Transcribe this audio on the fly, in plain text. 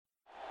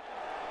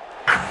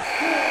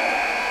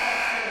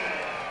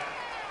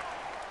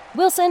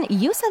Wilson,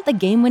 you sent the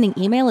game-winning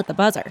email at the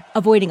buzzer,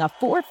 avoiding a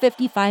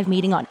 4:55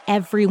 meeting on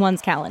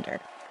everyone's calendar.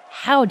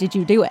 How did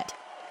you do it?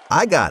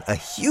 I got a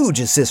huge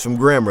assist from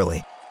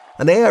Grammarly,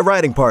 an AI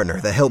writing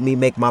partner that helped me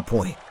make my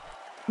point.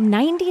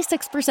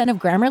 96% of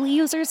Grammarly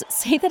users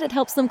say that it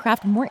helps them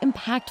craft more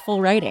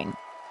impactful writing.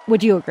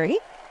 Would you agree?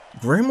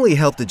 Grammarly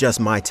helped adjust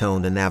my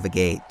tone to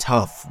navigate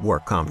tough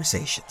work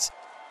conversations.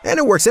 And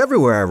it works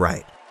everywhere I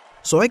write,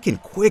 so I can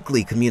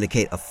quickly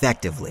communicate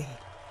effectively.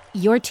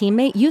 Your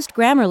teammate used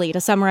Grammarly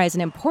to summarize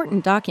an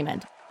important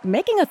document,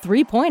 making a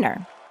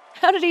 3-pointer.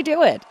 How did he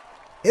do it?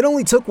 It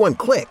only took one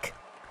click.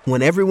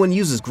 When everyone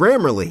uses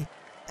Grammarly,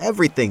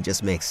 everything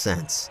just makes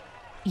sense.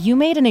 You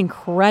made an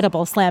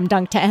incredible slam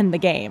dunk to end the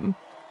game.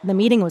 The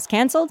meeting was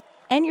canceled,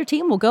 and your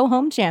team will go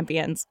home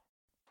champions.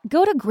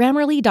 Go to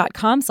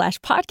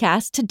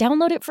Grammarly.com/podcast to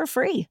download it for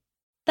free.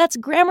 That's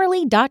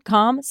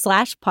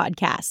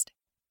Grammarly.com/podcast.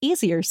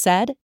 Easier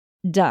said,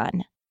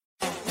 done.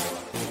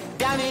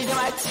 Diamonds in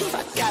my teeth,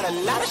 I got a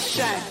lot of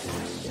shine.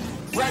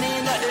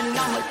 Running up the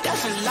number,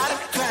 that's a lot of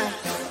crime.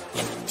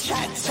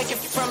 Try to take it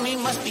from me,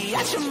 must be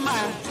out your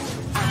mind.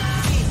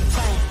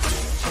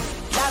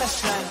 Lot of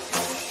slime.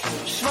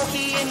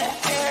 Smoky in the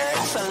air,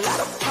 that's a lot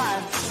of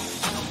pine.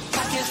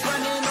 Pockets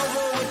running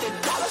over with the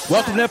dollar sign.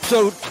 Welcome to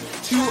episode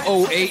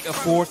 208 of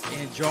Fourth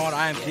and John.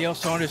 I am Dale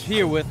Saunders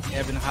here with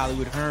Evan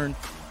Hollywood Hearn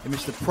and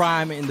Mr.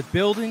 Prime in the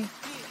building.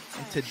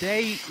 And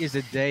today is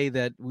a day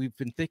that we've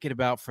been thinking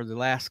about for the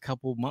last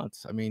couple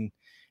months. I mean,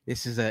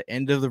 this is an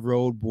end of the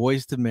road,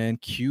 Boys to Men,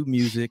 Q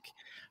Music,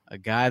 a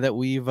guy that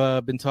we've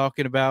been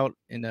talking about,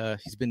 and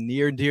he's been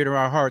near and dear to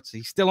our hearts.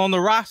 He's still on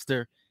the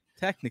roster,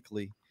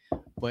 technically,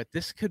 but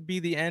this could be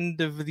the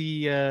end of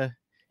the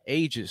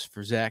ages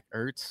for Zach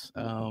Ertz.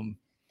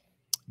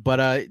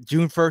 But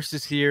June 1st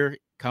is here,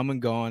 come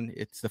and gone.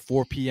 It's the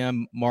 4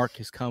 p.m. mark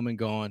has come and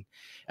gone.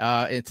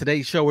 In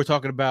today's show, we're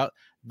talking about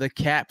the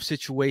cap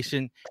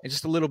situation and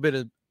just a little bit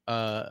of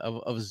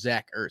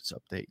Zach Ertz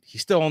update.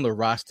 He's still on the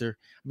roster.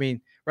 I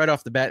mean, right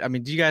off the bat, I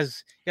mean, do you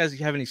guys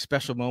have any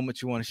special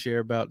moments you want to share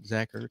about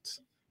Zach Ertz?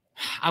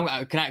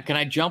 Can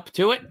I jump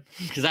to it?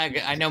 Because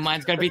I know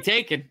mine's gonna be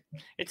taken.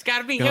 It's got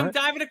to be him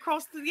diving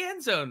across the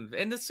end zone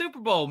in the Super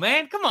Bowl,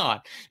 man. Come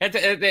on,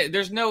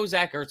 there's no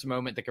Zach Ertz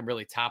moment that can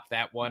really top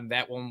that one.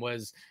 That one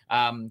was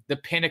the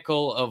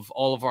pinnacle of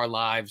all of our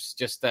lives.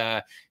 Just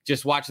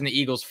watching the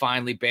Eagles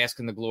finally bask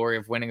in the glory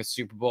of winning a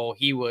Super Bowl.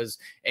 He was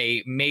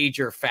a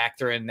major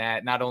factor in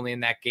that, not only in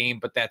that game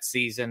but that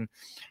season.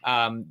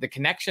 The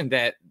connection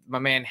that my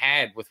man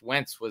had with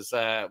Wentz was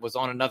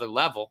on another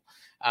level.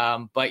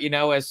 But, you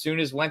know, as soon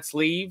as Wentz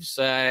leaves,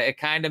 it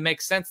kind of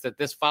makes sense that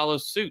this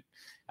follows suit.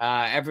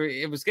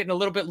 It was getting a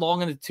little bit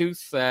long in the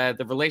tooth.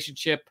 The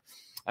relationship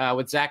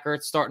with Zach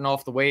Ertz starting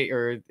off the way,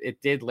 or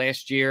it did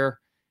last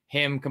year,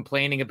 him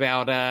complaining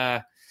about,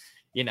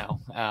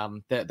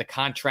 the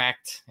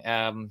contract.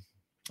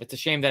 It's a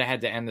shame that it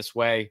had to end this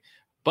way.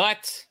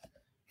 But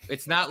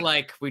it's not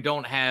like we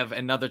don't have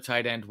another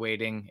tight end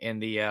waiting in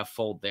the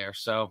fold there.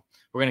 So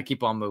we're going to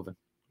keep on moving.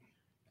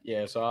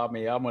 Yeah, so I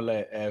mean, I'm gonna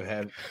let Ev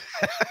have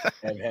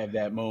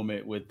that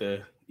moment with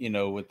the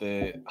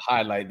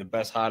highlight, the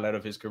best highlight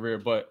of his career.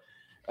 But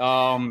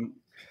one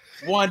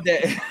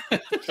that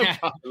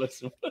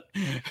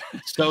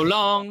so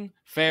long,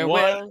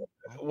 farewell.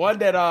 One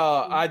that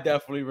I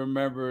definitely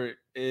remember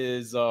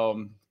is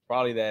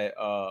probably that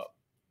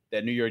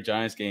New York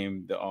Giants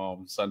game,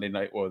 the Sunday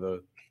night or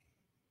the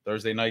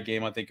Thursday night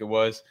game, I think it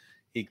was.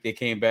 They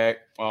came back,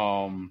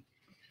 tied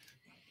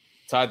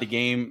the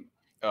game.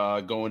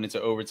 Going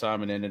into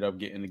overtime and ended up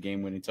getting the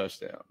game-winning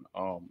touchdown,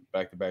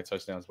 back-to-back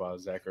touchdowns by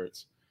Zach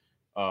Ertz.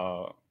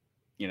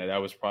 That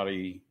was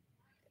probably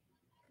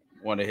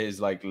one of his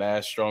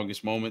last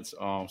strongest moments.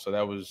 So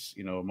that was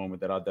a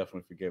moment that I'll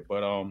definitely forget.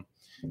 But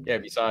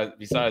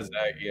besides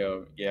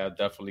that,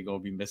 definitely gonna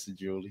be missing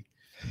Julie.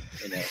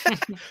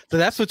 So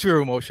that's what you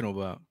were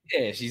emotional about.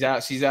 Yeah, she's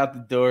out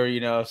the door,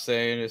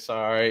 saying it's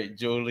all right,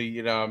 Julie,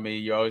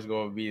 you're always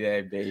gonna be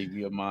that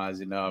baby of mine,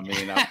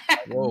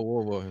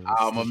 Whoa.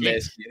 I'm gonna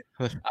miss you.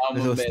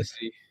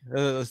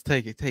 Let's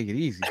take it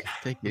easy.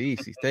 Take it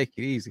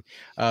easy.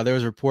 There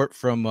was a report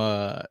from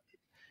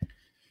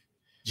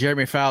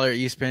Jeremy Fowler at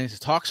ESPN. His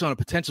talks on a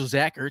potential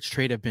Zach Ertz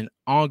trade have been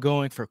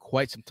ongoing for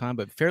quite some time,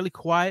 but fairly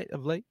quiet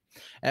of late.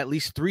 At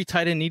least 3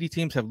 tight end needy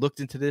teams have looked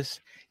into this.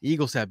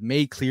 Eagles have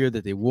made clear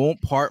that they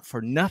won't part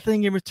for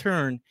nothing in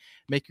return,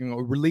 making a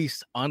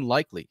release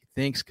unlikely.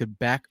 Things could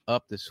back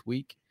up this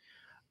week.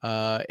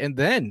 And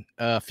then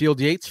Field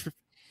Yates,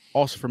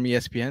 also from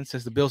ESPN,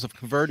 says the Bills have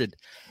converted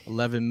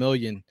 $11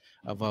 million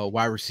of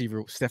wide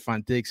receiver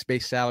Stephon Diggs'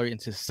 base salary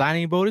into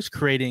signing bonus,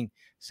 creating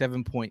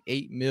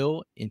 $7.8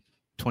 million in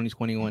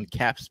 2021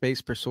 cap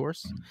space per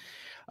source.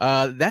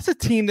 That's a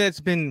team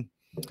that's been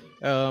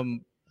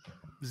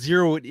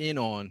zeroed in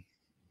on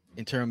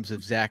in terms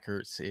of Zach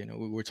Ertz.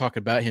 We were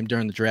talking about him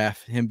during the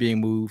draft, him being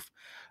moved.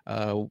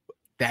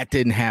 That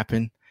didn't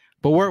happen,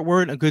 but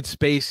we're in a good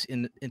space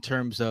in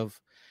terms of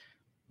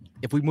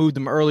if we moved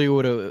them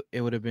earlier, it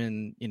would have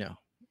been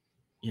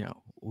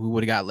we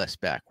would have got less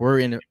back. We're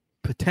in a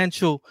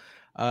potential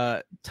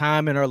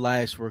time in our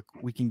lives where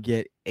we can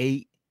get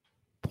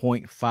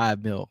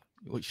 8.5 mil.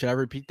 Should I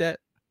repeat that?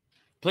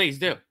 Please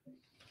do.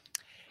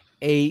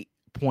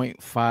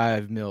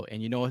 8.5 mil.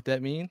 And you know what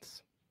that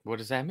means? What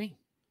does that mean?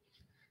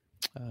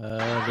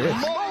 This.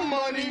 More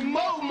money,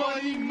 more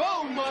money,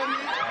 more money.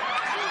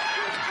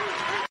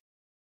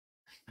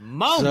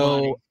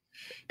 Money.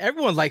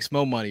 Everyone likes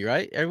more money,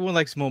 right? Everyone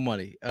likes more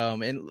money.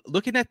 And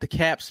looking at the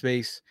cap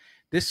space,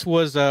 this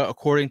was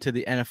according to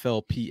the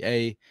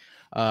NFLPA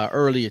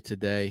earlier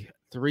today,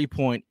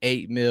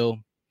 3.8 mil.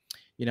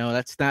 You know,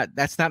 that's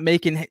not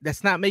making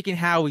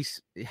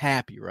Howie's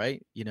happy,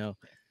 right? You know,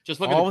 Just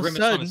look at the grimace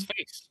on his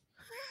face.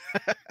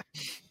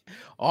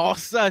 All of a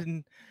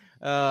sudden,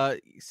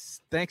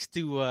 thanks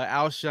to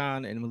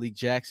Alshon and Malik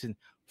Jackson,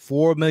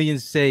 4 million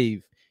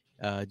save.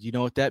 Do you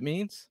know what that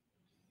means?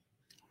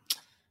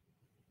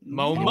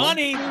 More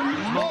money.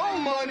 More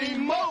money,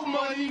 more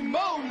money,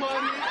 more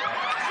money.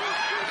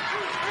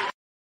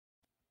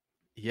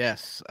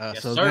 Yes.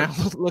 Yes, So sir. now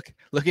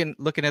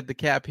looking at the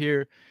cap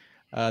here,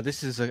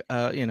 this is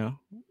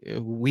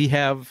we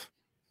have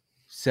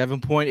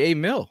 7.8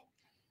 mil.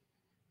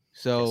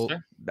 So Yes,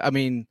 I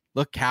mean,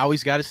 look,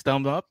 Howie's got his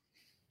thumb up.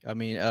 I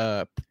mean,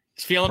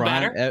 He's feeling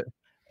better.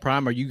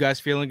 Prime, are you guys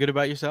feeling good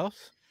about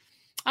yourselves?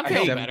 I'm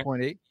feeling better.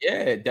 7.8.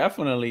 Yeah,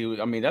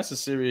 definitely. I mean, that's a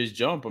serious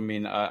jump. I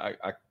mean, I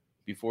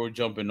before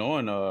jumping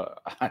on,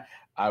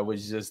 I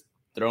was just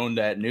thrown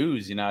that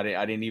news. You know, I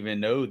didn't even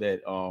know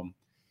that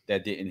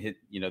that didn't hit.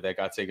 You know, that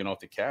got taken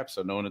off the cap.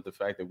 So knowing that the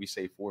fact that we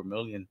saved 4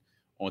 million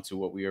onto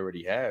what we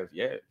already have,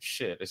 yeah,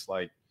 shit, it's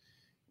like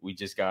we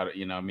just got,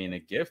 you know, I mean, a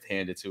gift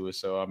handed to us.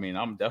 So I mean,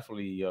 I'm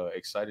definitely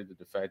excited at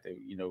the fact that,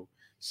 you know,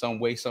 some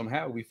way,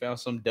 somehow we found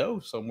some dough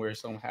somewhere,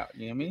 somehow.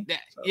 You know what I mean?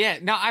 So. Yeah,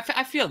 no,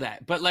 I feel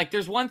that. But like,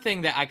 there's one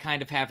thing that I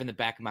kind of have in the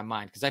back of my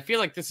mind, because I feel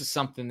like this is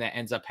something that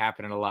ends up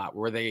happening a lot,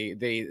 where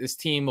this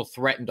team will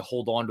threaten to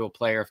hold on to a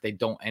player if they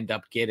don't end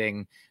up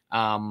getting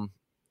the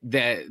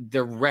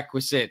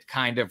requisite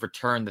kind of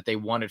return that they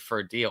wanted for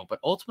a deal. But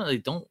ultimately,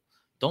 don't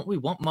we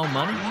want more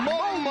money?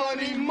 More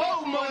money,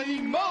 more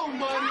money, more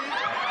money.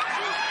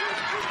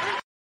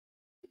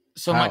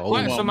 So my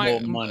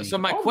money.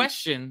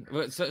 question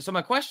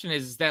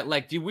is that,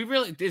 like, do we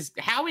really, is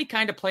Howie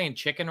kind of playing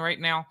chicken right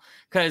now?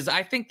 Because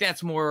I think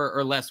that's more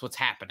or less what's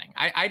happening.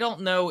 I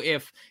don't know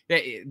if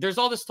there's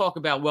all this talk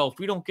about, well, if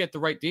we don't get the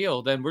right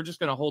deal, then we're just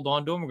going to hold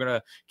on to him. We're going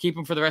to keep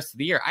him for the rest of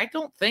the year. I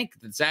don't think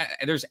that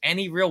there's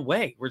any real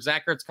way where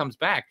Zach Ertz comes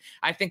back.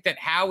 I think that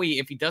Howie,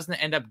 if he doesn't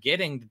end up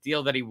getting the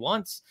deal that he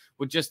wants,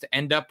 would just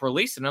end up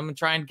releasing him and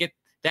try and get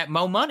that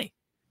mo money.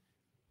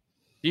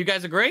 Do you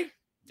guys agree?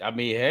 I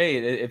mean, hey,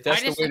 if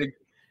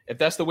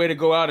that's the way to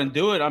go out and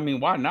do it, I mean,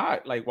 why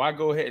not? Like, why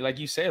go ahead? Like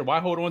you said, why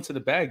hold on to the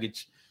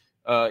baggage?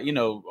 You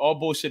know, all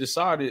bullshit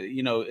aside,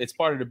 you know, it's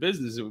part of the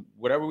business.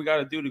 Whatever we got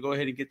to do to go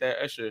ahead and get that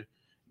extra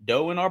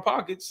dough in our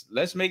pockets,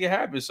 let's make it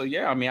happen. So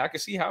yeah, I mean, I can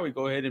see how we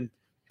go ahead and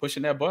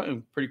pushing that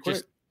button pretty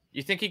quick.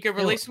 You think he could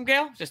release him,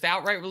 Gail? Just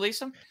outright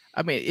release him?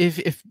 I mean,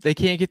 if they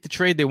can't get the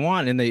trade they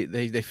want and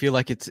they feel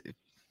like it's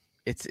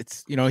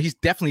you know, he's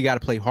definitely got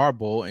to play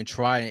hardball and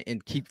try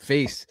and keep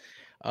face.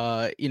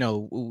 You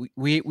know,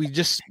 we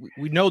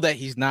know that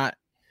he's not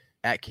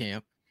at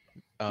camp.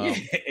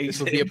 This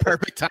will be a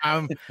perfect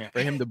time for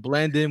him to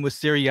blend in with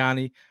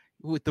Sirianni.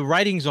 With the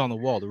writings on the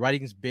wall, the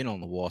writing's been on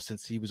the wall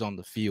since he was on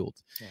the field.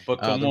 But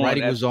the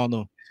writing was on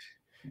the.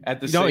 At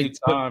the same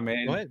time,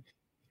 man. Go ahead.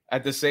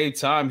 At the same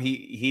time,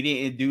 he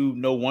didn't do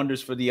no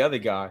wonders for the other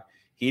guy.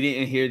 He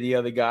didn't hear the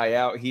other guy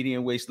out. He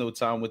didn't waste no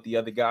time with the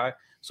other guy.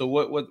 So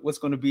what's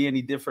going to be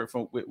any different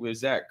from with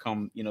Zach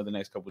come, you know, the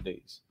next couple of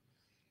days?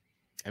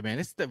 I mean,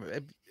 it's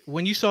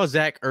when you saw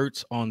Zach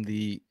Ertz on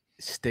the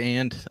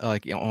stand,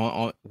 like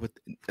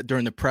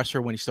during the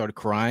presser when he started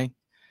crying,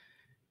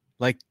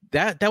 like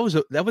that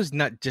was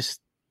not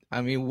just.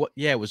 I mean,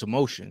 it was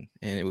emotion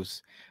and it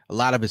was a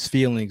lot of his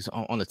feelings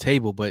on the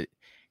table. But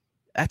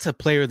that's a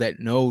player that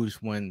knows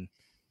when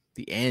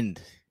the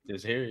end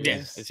is here.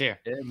 Yes, it's here.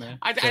 Yeah, man.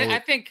 I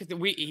think that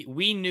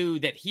we knew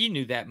that he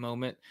knew that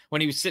moment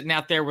when he was sitting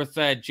out there with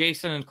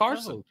Jason and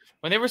Carson.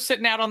 When they were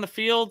sitting out on the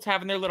field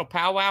having their little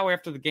powwow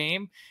after the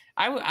game.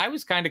 I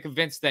was kind of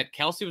convinced that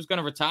Kelsey was going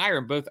to retire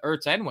and both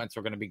Ertz and Wentz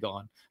were going to be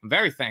gone. I'm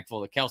very thankful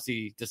that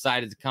Kelsey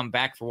decided to come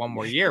back for one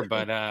more year.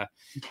 But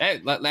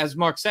as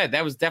Mark said,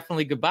 that was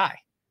definitely goodbye.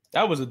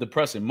 That was a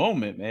depressing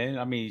moment, man.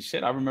 I mean,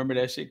 shit, I remember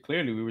that shit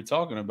clearly. We were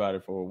talking about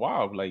it for a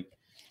while. Like,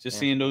 just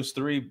seeing those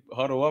three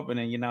huddle up and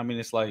then, you know what I mean?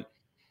 It's like,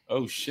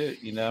 oh,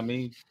 shit, you know what I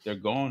mean? They're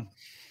going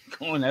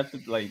after,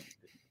 like,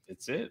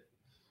 it's it.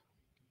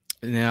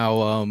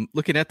 Now,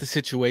 looking at the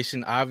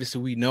situation,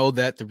 obviously we know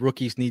that the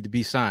rookies need to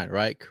be signed,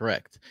 right?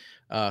 Correct.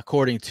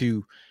 According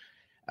to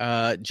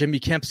Jimmy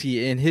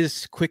Kempsey in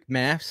his quick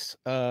maths,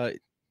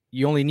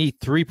 you only need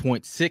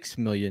 3.6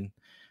 million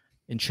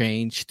and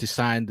change to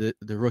sign the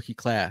rookie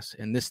class.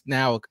 And this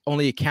now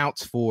only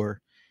accounts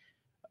for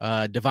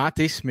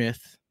Devontae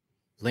Smith,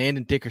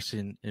 Landon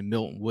Dickerson, and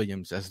Milton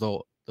Williams as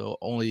though they'll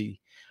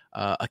only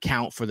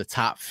account for the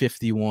top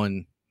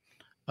 51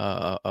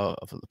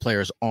 of the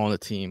players on the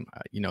team.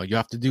 You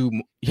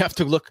have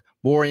to look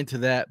more into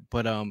that,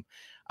 but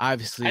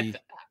obviously.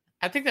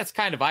 I think that's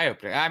kind of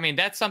eye-opening. I mean,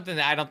 that's something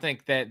that I don't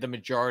think that the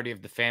majority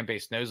of the fan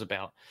base knows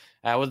about.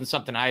 It wasn't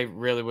something I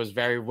really was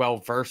very well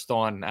versed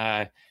on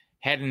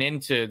heading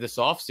into this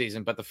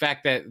offseason. But the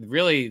fact that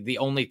really the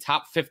only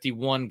top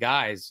 51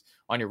 guys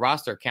on your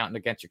roster are counting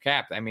against your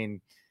cap, I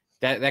mean,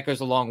 that goes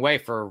a long way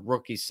for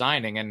rookie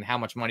signing and how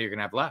much money you're going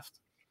to have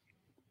left.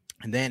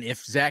 And then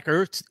if Zach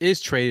Ertz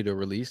is traded or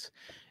released,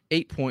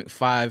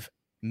 $8.5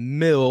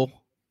 million,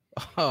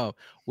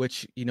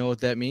 which you know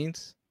what that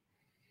means?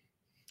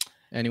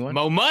 Anyone?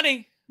 More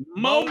money.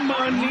 More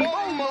money.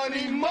 More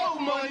money. More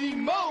money.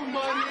 More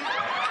money.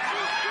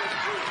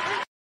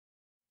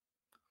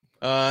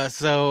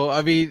 So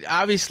I mean,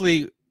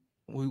 obviously,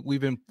 we've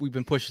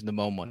been pushing the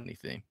Mo money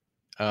thing,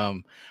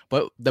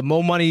 but the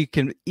Mo money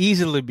can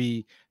easily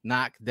be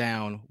knocked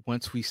down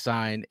once we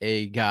sign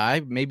a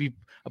guy, maybe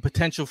a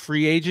potential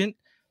free agent,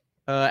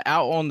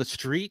 out on the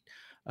street,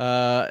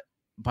 by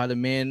the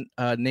man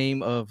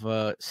name of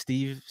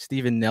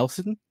Steven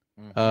Nelson.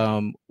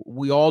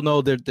 We all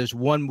know that there's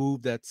one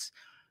move that's,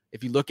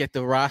 if you look at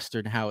the roster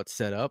and how it's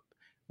set up,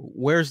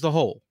 where's the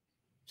hole?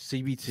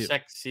 CB2.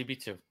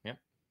 CB2. Yep.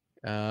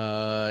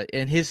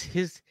 And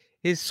his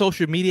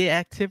social media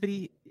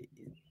activity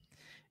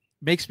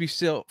makes me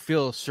still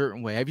feel a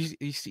certain way.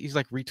 He's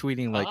like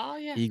retweeting like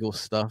Eagle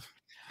stuff.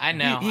 I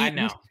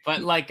know.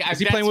 But like, is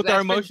he playing with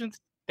our emotions?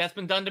 That's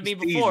been done to me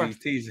before.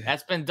 Teasing.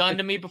 That's been done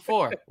to me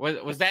before.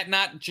 Was that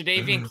not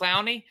Jadeveon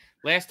Clowney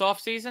last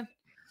offseason?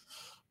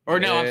 Or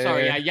no, I'm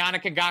sorry.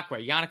 Yannick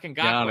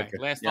Ngakoue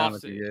last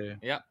offseason. Yeah.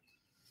 Yep.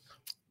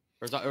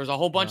 There was a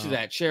whole bunch of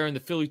that. Sharing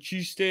the Philly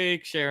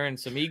cheesesteak, sharing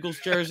some Eagles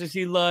jerseys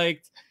he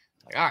liked.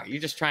 Like, all right,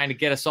 you're just trying to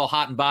get us all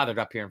hot and bothered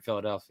up here in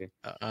Philadelphia.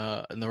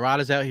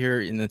 Narada's out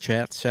here in the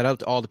chat. Shout out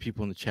to all the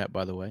people in the chat,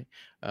 by the way,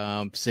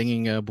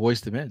 singing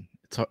Boys to Men.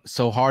 It's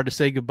so hard to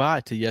say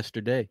goodbye to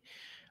yesterday.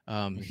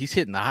 He's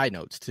hitting the high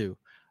notes, too.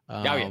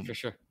 Yeah, for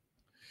sure.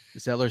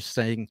 Zeller's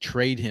saying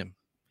trade him.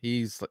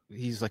 He's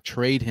like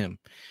trade him.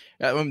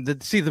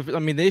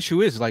 The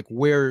issue is like,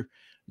 where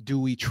do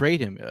we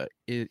trade him?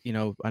 I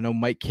know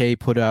Mike K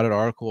put out an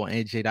article on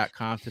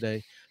AJ.com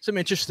today. Some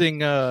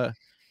interesting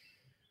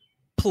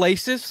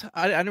places.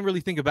 I didn't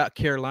really think about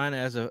Carolina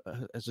as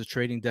a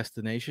trading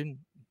destination.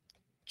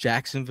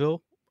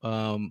 Jacksonville.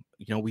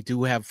 We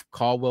do have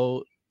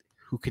Caldwell,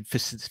 who could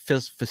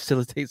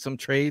facilitate some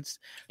trades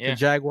for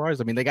Jaguars.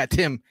 I mean, they got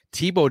Tim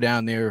Tebow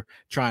down there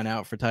trying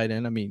out for tight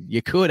end. I mean,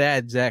 you could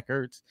add Zach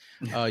Ertz.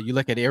 You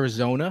look at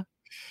Arizona,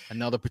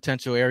 another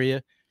potential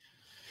area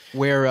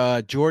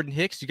where Jordan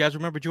Hicks. You guys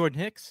remember Jordan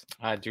Hicks?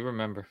 I do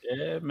remember.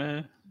 Yeah,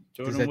 man.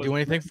 Does that do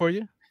anything for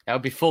you? That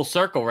would be full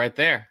circle right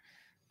there.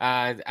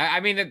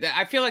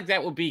 I feel like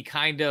that would be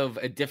kind of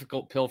a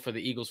difficult pill for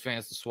the Eagles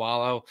fans to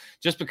swallow,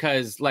 just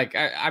because,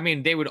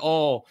 they would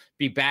all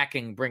be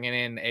backing bringing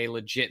in a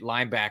legit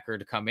linebacker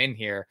to come in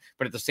here.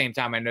 But at the same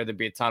time, I know there'd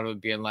be a ton of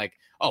it being like,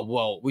 oh,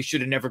 well, we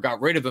should have never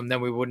got rid of him.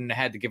 Then we wouldn't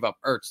have had to give up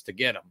Ertz to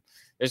get him.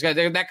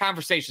 That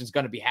conversation is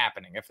going to be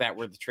happening if that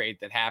were the trade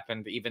that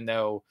happened, even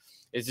though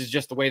this is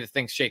just the way that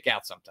things shake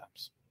out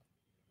sometimes.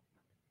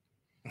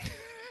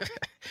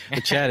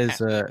 The chat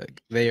is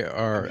they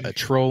are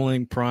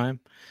trolling Prime.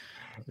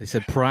 They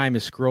said Prime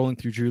is scrolling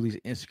through Julie's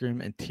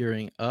Instagram and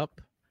tearing up.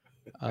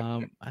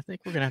 I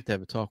think we're gonna have to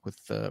have a talk with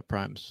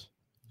Prime's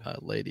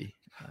lady.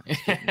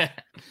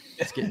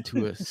 Let's get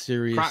into a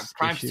serious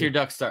Prime's tear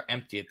ducts are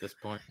empty at this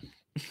point.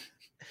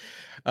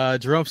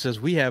 Jerome says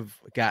we have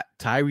got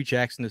Tyree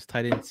Jackson as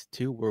tight ends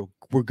too.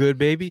 We're good,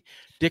 baby.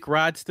 Dick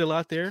Rod still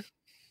out there.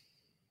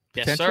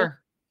 Yes, sir.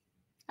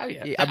 Oh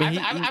yeah,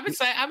 I've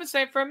been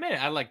saying for a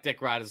minute. I like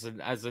Dick Rod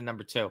as a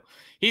number 2.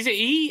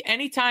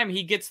 Anytime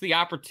he gets the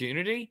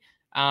opportunity,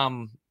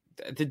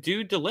 the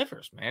dude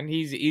delivers, man.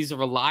 He's a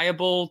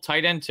reliable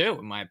tight end too,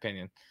 in my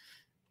opinion.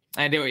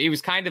 And he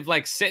was kind of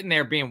like sitting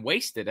there being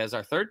wasted as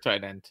our third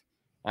tight end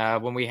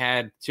when we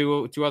had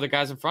two other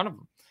guys in front of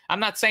him. I'm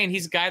not saying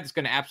he's a guy that's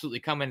going to absolutely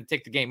come in and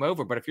take the game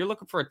over, but if you're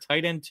looking for a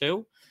tight end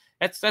too,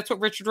 that's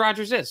what Richard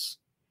Rodgers is,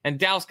 and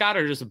Dallas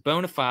Goedert is a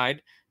bona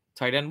fide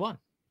tight end 1.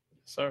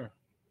 Sir.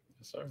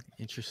 Yes, sir.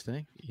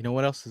 Interesting. You know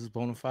what else is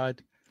bona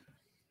fide?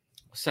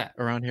 What's that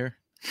around here?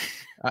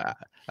 I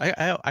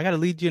got to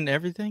lead you into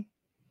everything.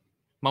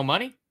 More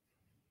money?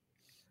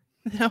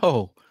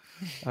 No.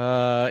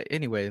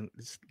 Anyway,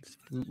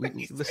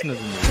 listen to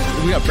the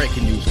news. We got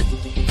breaking news.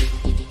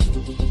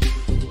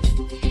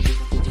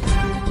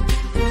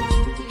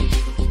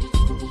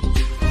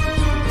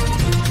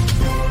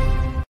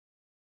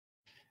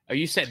 Oh,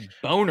 you said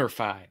boner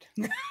fide.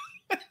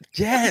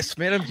 Yes,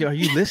 man. Are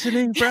you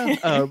listening,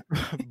 bro?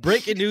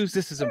 Breaking news.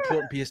 This is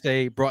important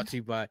PSA brought to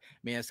you by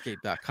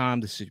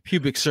Manscaped.com. This is a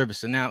pubic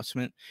service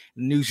announcement.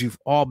 The news you've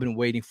all been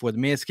waiting for. The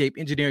Manscaped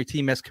engineering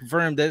team has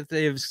confirmed that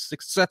they have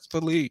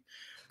successfully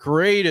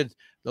created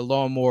the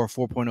Lawnmower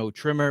 4.0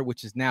 trimmer,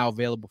 which is now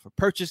available for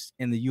purchase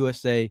in the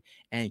USA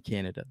and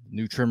Canada. The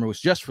new trimmer was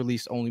just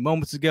released only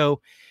moments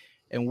ago.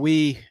 And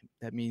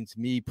that means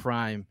me,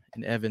 Prime,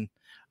 and Evan,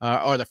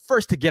 are the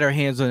first to get our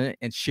hands on it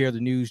and share the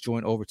news.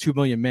 Join over 2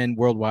 million men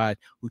worldwide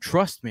who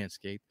trust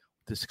Manscaped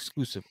with this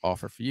exclusive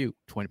offer for you: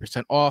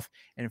 20% off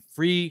and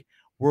free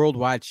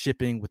worldwide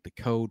shipping with the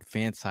code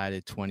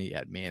FANSIDED20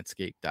 at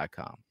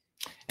manscaped.com.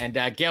 And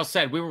Gail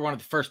said we were one of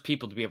the first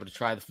people to be able to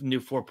try the new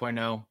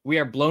 4.0. We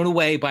are blown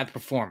away by the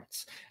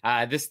performance.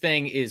 This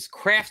thing is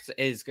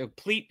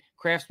complete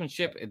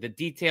craftsmanship. The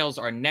details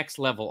are next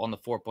level on the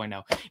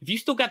 4.0. If you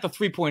still got the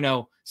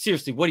 3.0,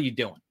 seriously, what are you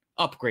doing?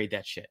 Upgrade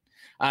that shit.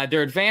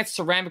 Their advanced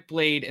ceramic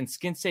blade and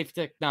skin-safe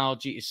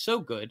technology is so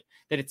good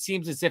that it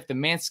seems as if the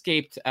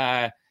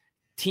Manscaped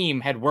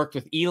team had worked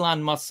with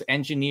Elon Musk's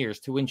engineers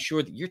to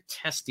ensure that your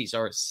testes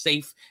are as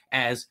safe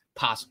as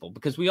possible,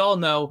 because we all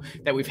know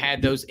that we've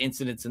had those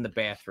incidents in the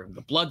bathroom.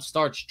 The blood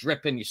starts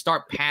dripping, you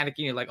start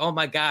panicking, you're like, oh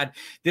my God,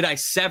 did I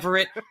sever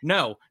it?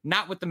 No,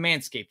 not with the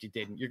Manscaped, you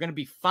didn't. You're going to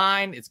be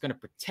fine. It's going to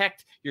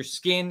protect your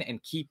skin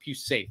and keep you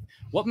safe.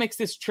 What makes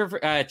this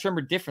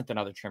trimmer different than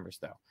other trimmers,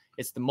 though?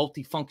 It's the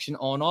multifunction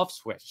on-off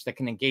switch that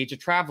can engage a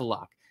travel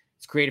lock.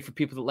 It's created for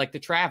people that like to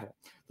travel.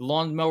 The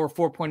Lawnmower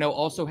 4.0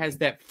 also has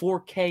that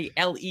 4K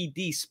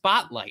LED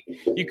spotlight.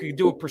 You can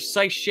do a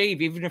precise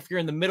shave even if you're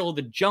in the middle of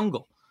the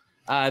jungle.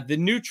 The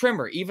new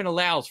trimmer even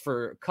allows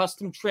for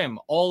custom trim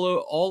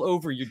all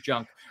over your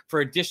junk for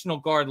additional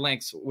guard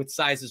lengths with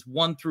sizes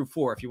 1 through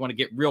 4. If you want to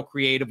get real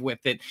creative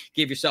with it,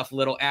 give yourself a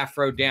little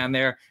afro down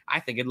there. I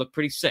think it'd look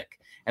pretty sick.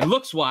 And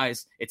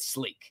looks-wise, it's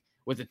sleek.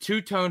 With a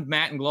two-toned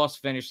matte and gloss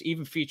finish,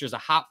 even features a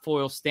hot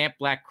foil stamped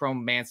black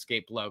chrome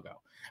Manscaped logo.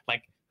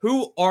 Like,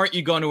 who aren't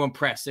you going to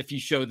impress if you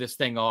show this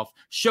thing off?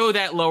 Show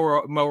that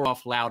mower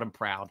off loud and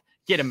proud.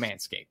 Get a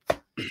Manscaped.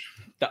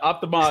 The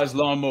optimized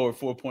Lawnmower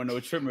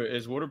 4.0 trimmer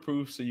is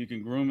waterproof, so you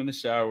can groom in the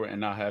shower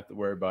and not have to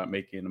worry about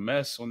making a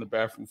mess on the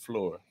bathroom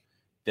floor.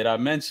 Did I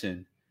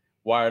mention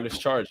wireless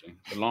charging?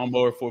 The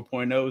Lawnmower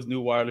 4.0's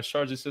new wireless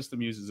charging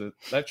system uses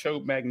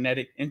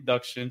electromagnetic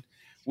induction,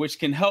 which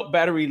can help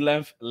battery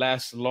length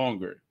last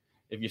longer.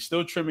 If you're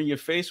still trimming your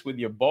face with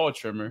your ball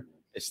trimmer,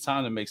 it's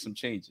time to make some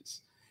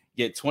changes.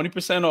 Get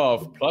 20%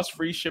 off plus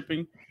free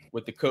shipping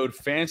with the code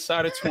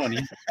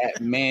FANSIDED20 at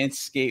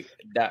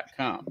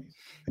manscaped.com.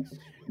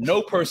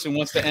 No person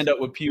wants to end up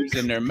with pubes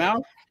in their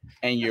mouth,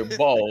 and your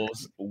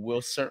balls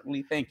will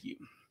certainly thank you.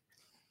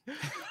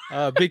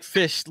 Big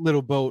Fish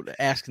Little Boat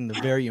asking the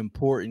very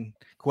important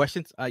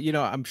questions.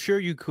 I'm sure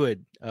you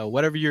could.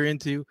 Whatever you're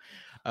into,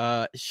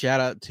 shout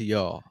out to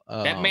y'all.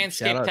 That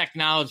Manscaped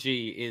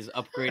technology is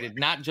upgraded,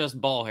 not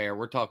just ball hair.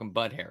 We're talking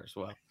butt hair as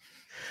well.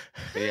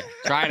 But yeah,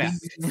 try it out.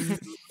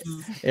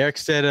 Eric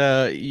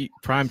said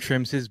Prime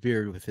trims his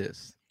beard with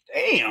his.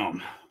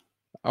 Damn.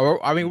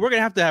 I mean, we're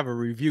going to have a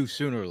review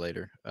sooner or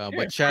later.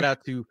 But shout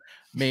out to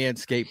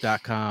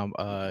manscaped.com.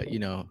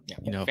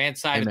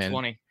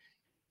 FanSided20.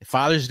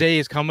 Father's Day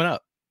is coming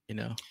up,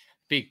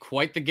 Be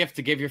quite the gift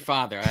to give your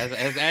father.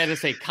 As that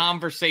is a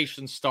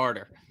conversation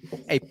starter.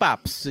 Hey,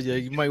 Pops,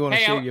 you might want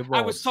to show your balls.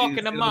 I was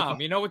talking to Mom.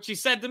 You know what she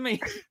said to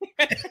me?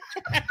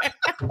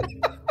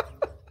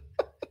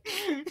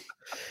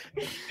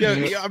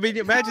 I mean,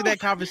 imagine that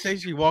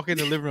conversation. You walk in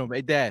the living room.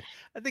 Hey, Dad,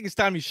 I think it's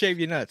time you shave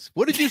your nuts.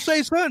 What did you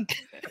say, son?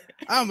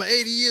 I'm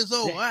 80 years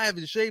old. I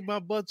haven't shaved my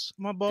balls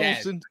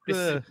Dad, since.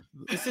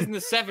 This isn't the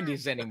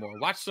 70s anymore.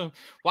 Watch some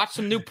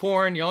new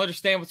porn. You'll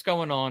understand what's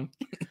going on.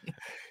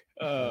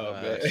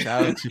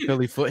 Shout out to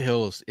Philly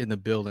Foothills in the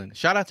building.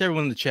 Shout out to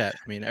everyone in the chat.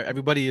 I mean,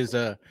 everybody is.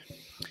 I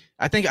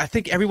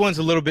think everyone's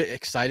a little bit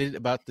excited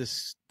about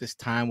this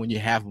time when you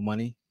have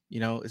money.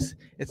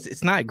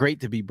 It's not great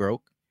to be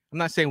broke. I'm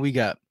not saying we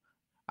got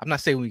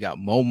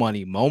more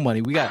money.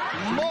 We got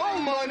more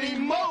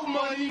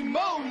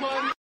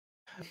money.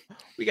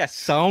 We got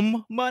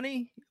some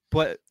money,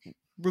 but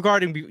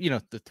regarding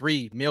the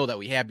 3 mil that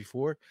we had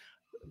before,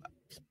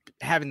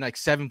 having like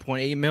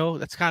 7.8 mil,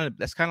 that's kind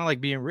of like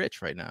being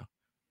rich right now,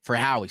 for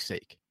Howie's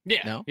sake.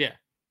 Yeah, yeah.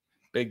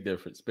 Big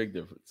difference. We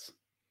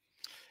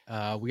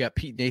got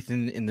Pete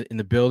Nathan in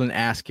the building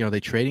asking, are they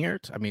trading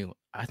Ertz? I mean,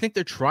 I think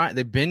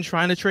they've been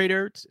trying to trade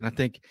Ertz, and I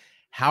think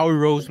Howie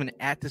Roseman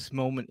at this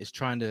moment is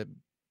trying to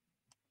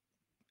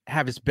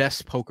have his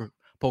best poker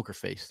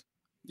face.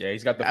 Yeah,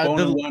 he's got the phone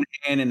in one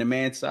hand and the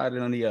man side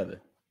on the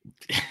other.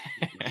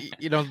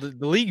 The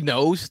league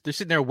knows. They're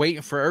sitting there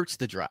waiting for Ertz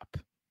to drop.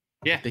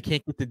 Yeah, they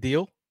can't get the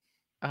deal.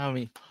 I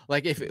mean,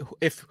 like if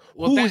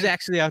who is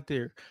actually out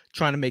there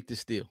trying to make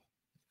this deal?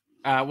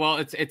 Well,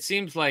 it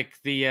seems like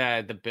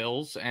the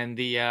Bills and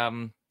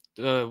the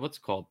what's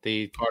it called,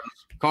 the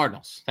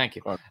Cardinals. Thank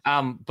you.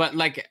 But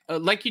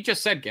like you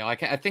just said, Gail,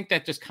 I think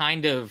that just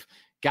kind of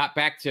got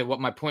back to what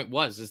my point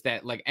was, is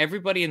that like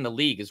everybody in the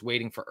league is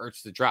waiting for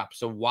Ertz to drop.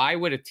 So why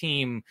would a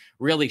team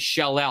really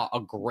shell out a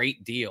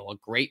great deal, a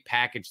great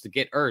package to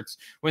get Ertz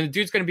when the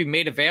dude's going to be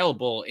made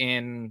available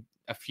in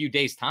a few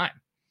days' time?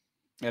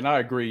 And I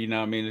agree.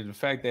 I mean, the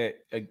fact that,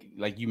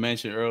 like you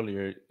mentioned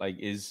earlier, like,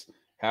 is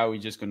Howie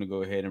just going to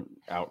go ahead and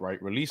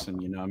outright release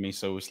him? I mean,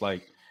 so it's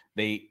like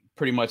they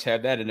pretty much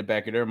have that in the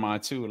back of their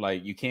mind too.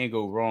 Like, you can't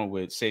go wrong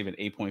with saving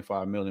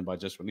 $8.5 million by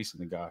just releasing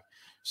the guy.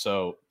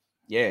 So,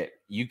 yeah,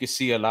 you can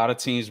see a lot of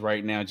teams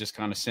right now just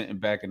kind of sitting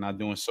back and not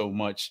doing so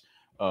much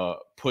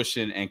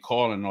pushing and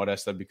calling and all that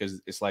stuff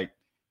because it's like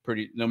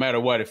pretty. No matter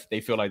what, if they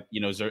feel like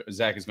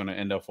Zach is going to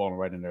end up falling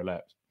right in their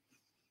laps.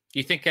 Do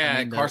you think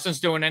Carson's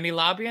doing any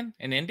lobbying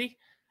in Indy?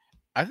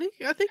 I think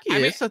he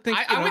is. I think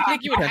I would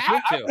think you would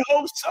have to. I would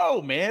hope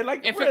so, man.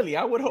 Like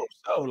I would hope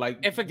so. Like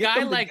if a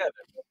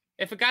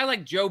guy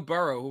like Joe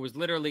Burrow, who was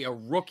literally a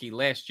rookie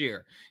last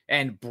year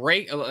and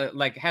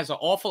has an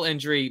awful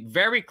injury,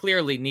 very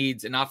clearly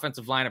needs an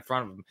offensive line in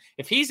front of him.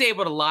 If he's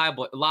able to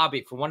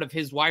lobby for one of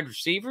his wide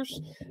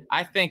receivers,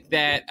 I think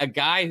that a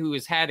guy who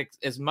has had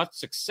as much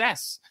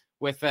success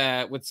with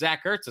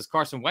Zach Ertz as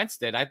Carson Wentz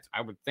did, I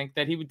would think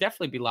that he would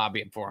definitely be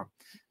lobbying for him.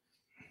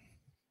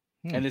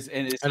 And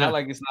it's not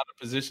like it's not a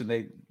position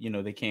they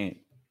can't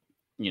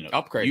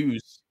upgrade.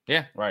 Use.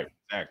 Yeah, right,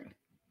 exactly.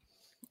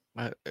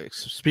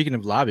 Speaking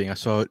of lobbying, I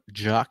saw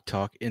Jock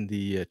Talk in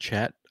the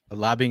chat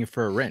lobbying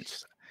for a wrench.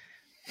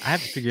 I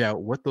have to figure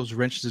out what those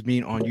wrenches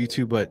mean on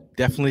YouTube, but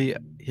definitely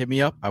hit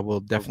me up. I will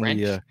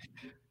definitely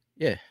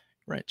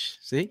wrench.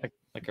 See,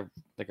 like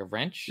a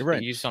wrench, a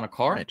wrench used on a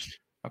car. Wrench.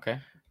 Okay,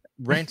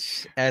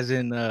 wrench as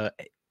in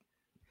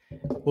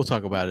we'll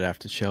talk about it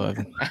after the show,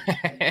 Evan.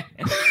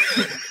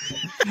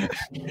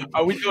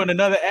 Are we doing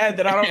another ad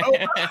that I don't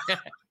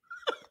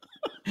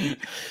know?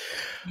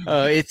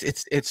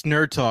 It's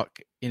nerd talk,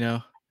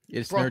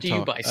 It's brought nerd to you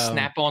talk. by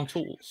Snap-on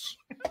Tools.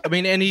 I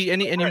mean, any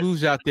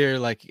moves out there,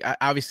 like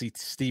obviously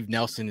Steve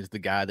Nelson is the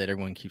guy that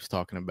everyone keeps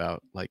talking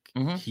about. Like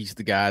he's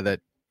the guy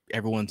that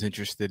everyone's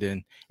interested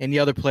in. Any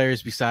other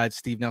players besides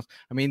Steve Nelson?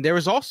 I mean,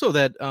 there's also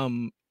that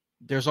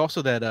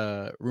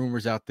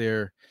rumors out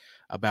there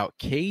about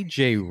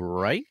KJ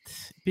Wright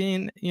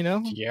being,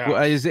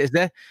 is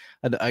that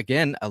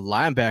again a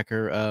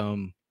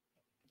linebacker?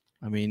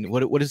 I mean,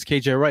 what does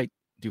KJ Wright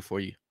do for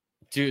you?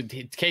 Dude,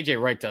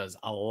 KJ Wright does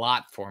a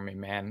lot for me,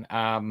 man.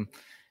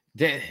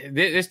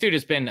 This dude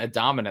has been a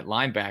dominant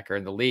linebacker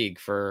in the league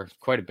for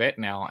quite a bit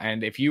now.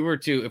 And if we were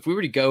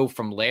to go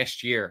from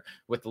last year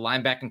with the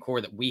linebacking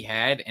core that we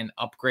had and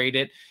upgrade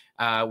it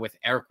with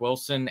Eric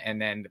Wilson and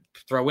then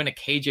throw in a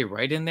KJ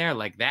Wright in there,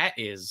 like that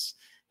is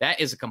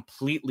a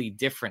completely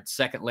different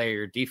second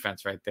layer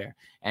defense right there.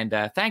 And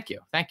thank you.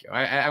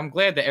 I'm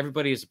glad that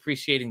everybody is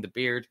appreciating the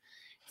beard.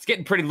 It's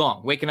getting pretty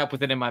long. Waking up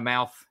with it in my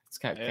mouth. It's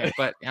kind of,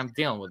 but I'm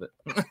dealing with it.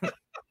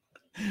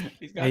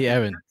 Hey,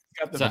 Evan,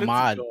 the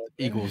mod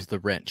equals the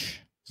wrench.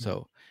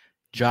 So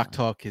Jock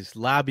Talk is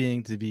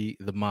lobbying to be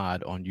the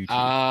mod on YouTube.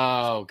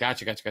 Oh,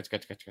 gotcha.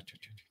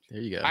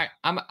 There you go. All right,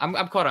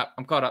 I'm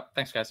caught up.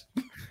 Thanks, guys.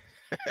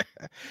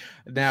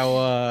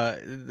 Now,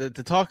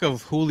 the talk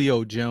of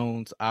Julio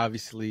Jones,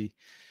 obviously,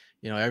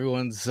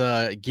 everyone's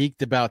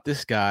geeked about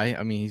this guy.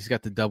 I mean, he's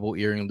got the double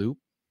earring loop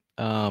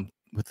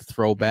with the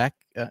throwback.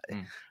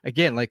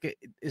 Again, like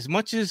as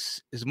much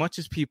as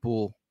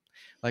people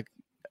like,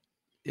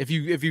 if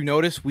you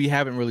notice, we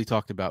haven't really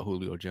talked about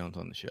Julio Jones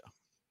on the show.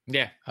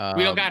 Yeah,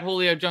 we don't got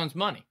Julio Jones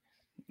money.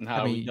 No,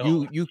 I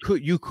mean, you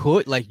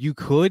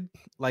could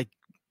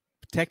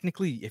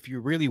technically, if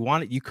you really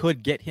want it, you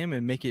could get him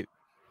and make it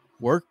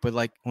work. But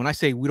like when I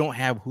say we don't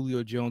have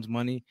Julio Jones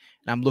money,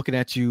 and I'm looking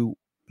at you,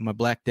 my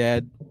black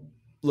dad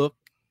look,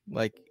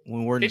 like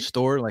when we're in the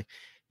store, like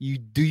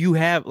you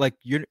have like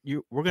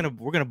we're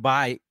gonna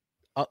buy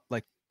up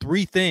like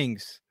three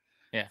things,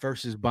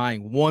 versus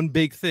buying one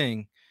big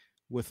thing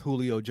with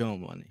Julio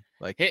Jones money.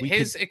 Like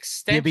his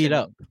extension, divvy it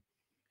up.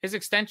 His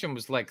extension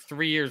was like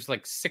 3 years,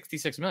 like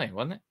 $66 million,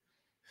 wasn't it?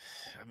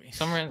 I mean,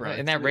 somewhere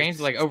in that range,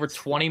 like over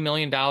 $20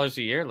 million a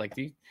year. Like,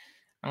 I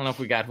don't know if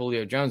we got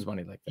Julio Jones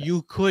money like that.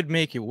 You could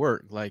make it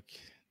work. Like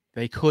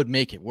they could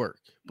make it work,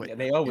 but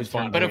they always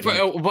find.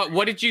 But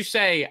what did you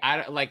say?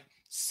 Like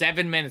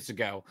 7 minutes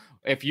ago.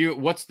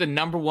 What's the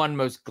number one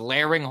most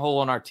glaring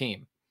hole in our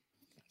team?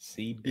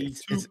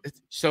 CB2.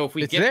 So if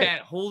we get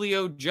that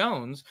Julio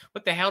Jones,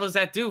 what the hell does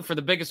that do for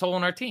the biggest hole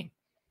in our team?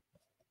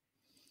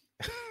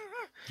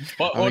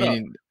 But hold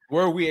on.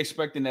 Where are we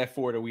expecting that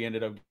for that we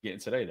ended up getting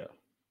today,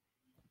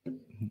 though?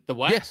 The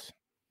what? Yes.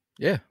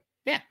 Yeah.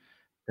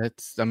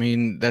 That's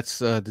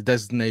the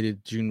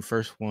designated June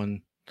 1st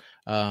one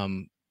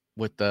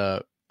with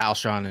the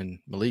Alshon and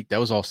Malik. That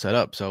was all set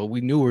up. So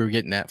we knew we were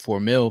getting that $4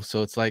 million.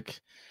 So it's like,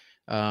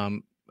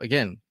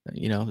 again,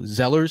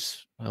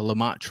 Zellers,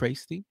 Lamont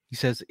Tracy, he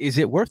says, is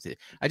it worth it?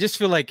 I just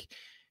feel like,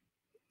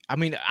 I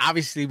mean,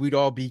 obviously we'd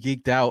all be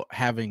geeked out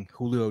having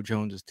Julio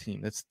Jones's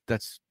team.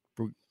 That's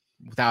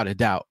without a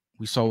doubt.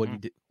 We saw what he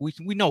did.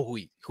 We know who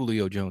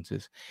Julio Jones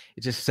is.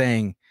 It's just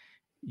saying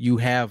you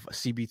have a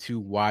CB2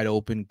 wide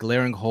open,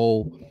 glaring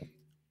hole,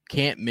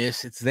 can't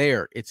miss. It's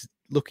there. It's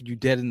looking you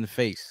dead in the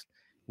face.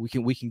 We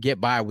can get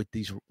by with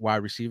these wide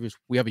receivers.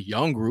 We have a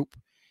young group.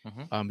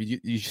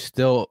 You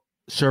still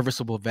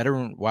serviceable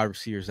veteran wide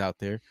receivers out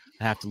there.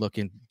 I have to look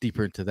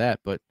deeper into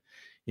that, but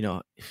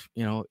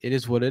it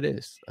is what it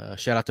is.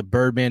 Shout out to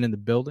Birdman in the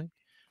building,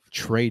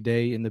 Trey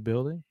Day in the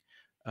building,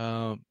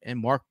 and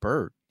Mark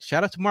Bird.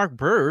 Shout out to Mark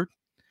Bird.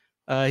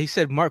 He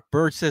said, Mark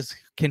Bird says,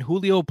 can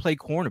Julio play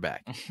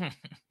cornerback?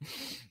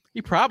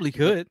 He probably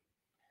could.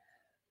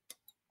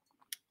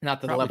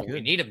 Not to the Probably level we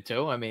could. need him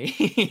to. I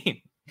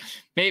mean,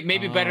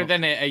 maybe better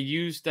than a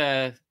used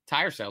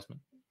tire salesman.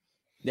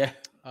 Yeah.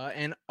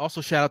 And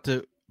also shout out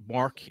to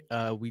Mark.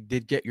 We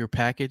did get your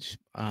package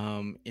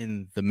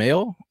in the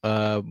mail.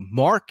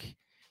 Mark,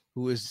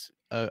 who is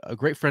a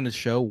great friend of the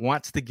show,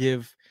 wants to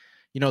give.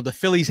 The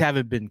Phillies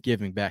haven't been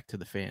giving back to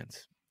the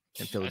fans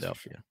in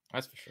Philadelphia.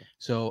 That's for sure.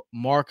 So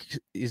Mark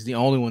is the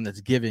only one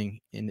that's giving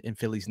in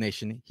Phillies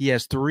Nation. He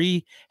has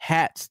 3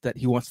 hats that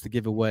he wants to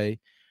give away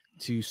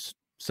to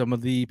some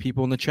of the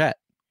people in the chat.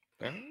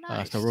 Very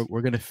nice. So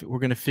we're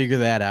gonna figure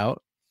that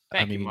out.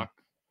 Thank you, Mark.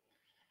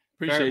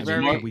 Appreciate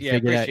Very, you, Mark. we yeah,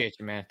 figure that- appreciate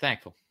you, man.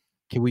 Thankful.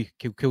 Can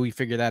we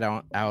figure that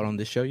out on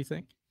this show? You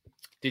think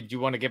Did you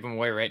want to give them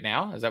away right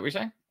now? Is that what you're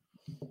saying?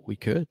 we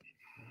could?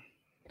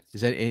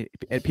 Is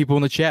that people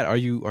in the chat? Are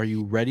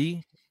you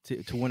ready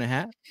to win a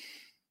hat?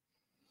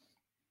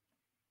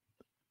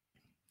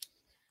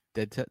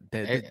 Dead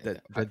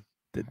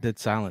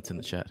silence in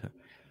the chat.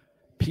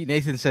 Pete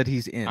Nathan said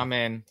he's in. I'm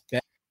in.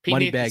 That Pete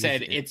money Nathan bag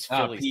said is in. it's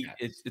Phillies. Pete, hat.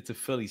 it's a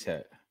Phillies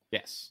hat.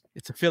 Yes.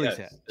 It's a Phillies Yes,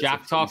 hat. it's a Jock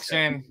Phillies talks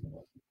hat. in.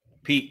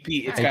 Pete,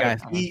 it's Hey, got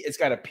guys. a P. It's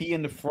got a P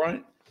in the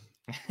front.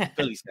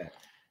 Phillies hat.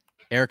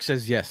 Eric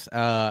says yes.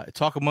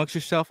 Talk amongst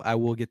yourself. I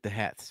will get the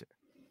hats.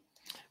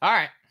 All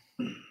right.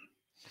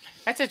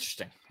 That's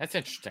interesting.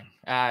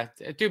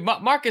 Dude,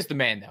 Mark is the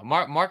man though.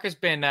 Mark has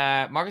been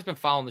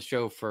following the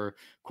show for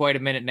quite a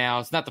minute now.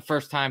 It's not the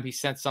first time he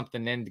sent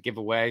something in to give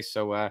away.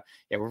 So yeah,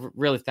 we're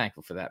really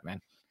thankful for that,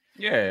 man.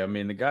 Yeah, I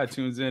mean the guy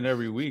tunes in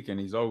every week and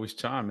he's always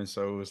chiming.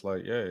 So it's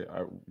like, yeah,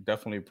 I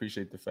definitely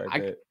appreciate the fact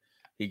that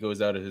he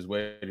goes out of his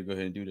way to go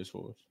ahead and do this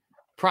for us.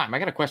 Prime, I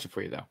got a question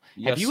for you though.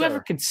 Yes, Have you sir. ever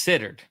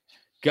considered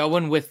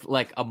going with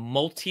like a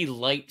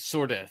multi-light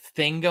sort of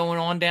thing going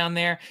on down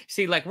there?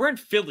 See, like we're in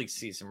Philly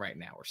season right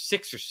now, or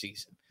Sixers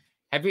season.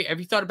 Have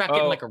you thought about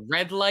getting like a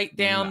red light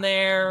down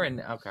there? And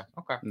okay.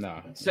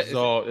 No,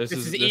 So this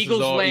is is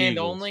Eagles all land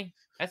Eagles. only.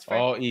 That's fair.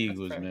 All That's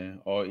Eagles, fair.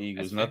 man. All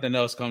Eagles. That's fair. Nothing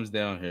else comes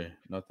down here.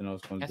 Nothing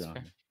else comes That's down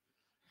fair.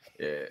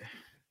 here.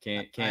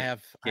 Yeah, can't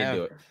I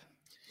do it.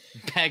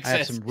 Bag I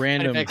have says, some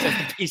random. Bag says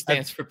the P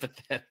stands for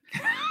pathetic.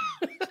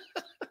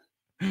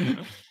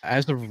 I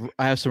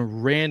have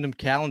some random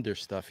calendar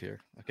stuff here.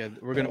 Okay,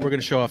 we're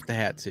gonna show off the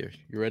hats here.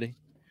 You ready?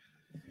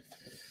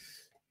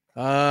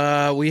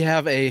 We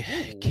have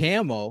a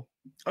camo.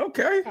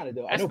 Okay.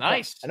 That's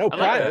nice. I know I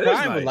like that. Prime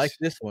That is would like nice.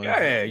 this one.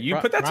 Yeah, you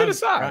put that to the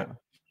side.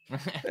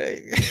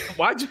 Hey,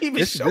 Why'd you even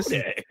This- show this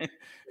is- that?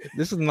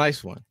 this is a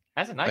nice one.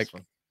 That's a nice Like,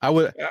 one. I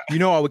would,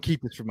 I would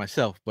keep this for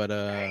myself, but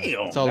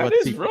it's all Damn, about that the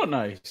is people. real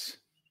nice.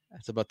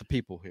 It's about the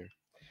people here.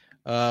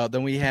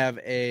 Then we have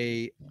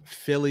a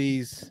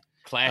Phillies.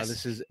 Class.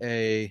 This is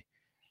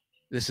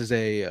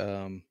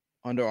a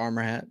Under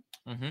Armour hat.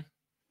 Mm-hmm.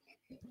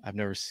 I've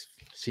never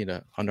seen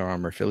a Under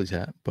Armour Phillies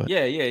hat, but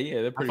Yeah.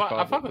 They're I pretty fuck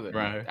popular with it.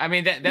 around here. I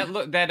mean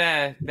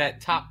that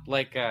top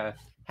like hat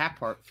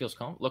part looks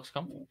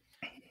comfortable.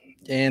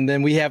 and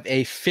then we have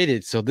a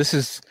fitted. So this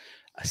is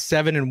a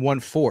 7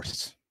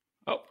 1/4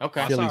 Oh,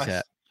 Okay. my Phillies size.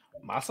 hat.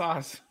 My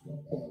size.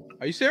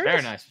 Are you serious?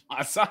 Very nice.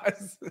 My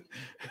size.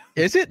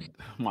 Is it?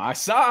 My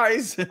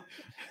size.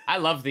 I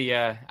love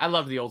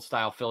the old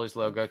style Phillies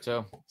logo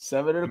too.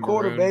 7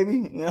 1/4, Maroon. baby.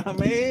 You know what I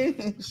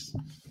mean?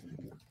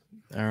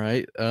 All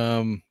right.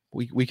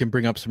 We can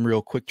bring up some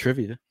real quick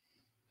trivia.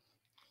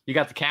 You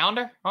got the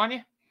calendar on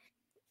you?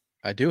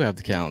 I do have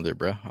the calendar,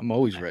 bro. I'm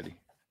always ready.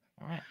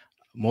 All right.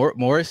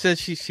 Morris says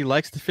she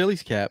likes the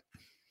Phillies cap.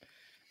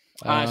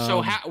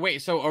 So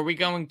are we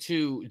going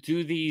to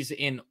do these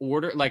in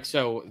order? Like,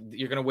 so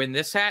you're going to win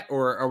this hat,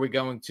 or are we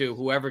going to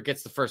whoever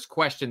gets the first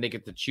question, they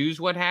get to choose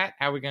what hat?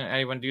 How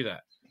you want to do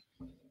that?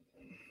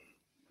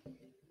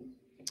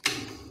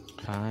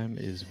 Time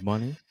is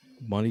money.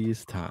 Money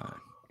is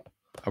time.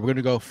 Are we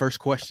gonna go first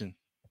question?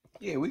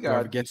 Yeah, we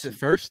Whoever got gets it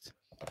first.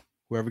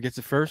 Whoever gets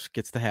it first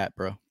gets the hat,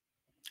 bro.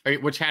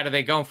 Which hat are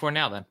they going for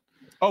now then?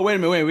 Oh, wait a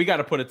minute. We got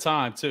to put a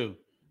time too.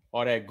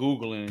 All that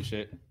Googling and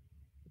shit.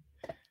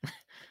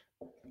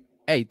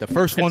 Hey, the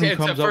first one who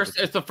comes up.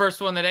 It's the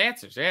first one that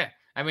answers. Yeah.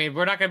 I mean,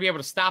 we're not going to be able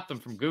to stop them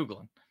from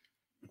Googling.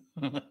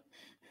 All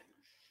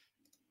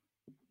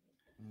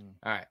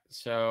right.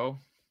 So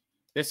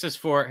this is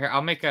for here.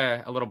 I'll make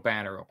a little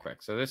banner real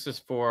quick. So this is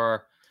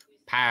for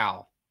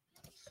Pal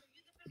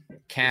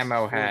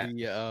camo hat.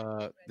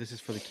 This is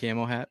for the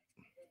camo hat.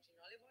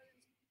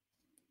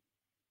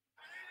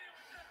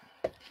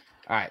 All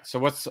right. So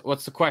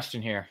what's the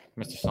question here,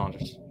 Mr.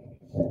 Saunders?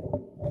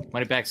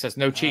 Moneybag says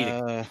no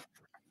cheating.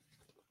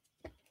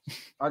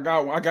 I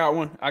got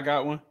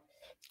one.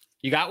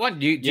 You got one?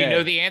 Do you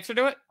know the answer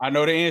to it? I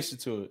know the answer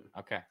to it.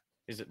 Okay.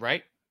 Is it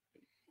right?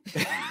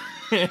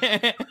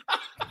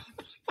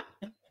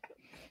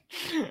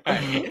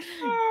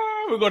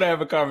 We're gonna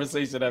have a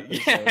conversation after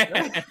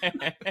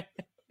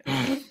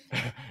this.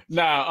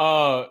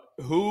 Now,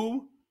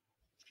 who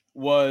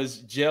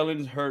was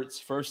Jalen Hurts'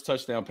 first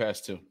touchdown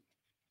pass to?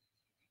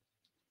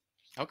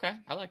 Okay,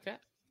 I like that.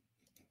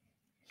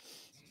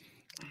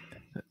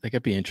 That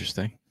could be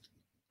interesting.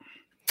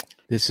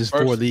 This is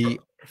for the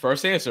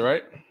First answer,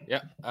 right?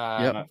 Yep.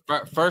 Yep.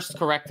 First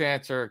correct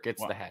answer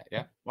gets Wow. the hat.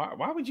 Yeah.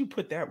 Why would you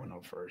put that one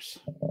on first?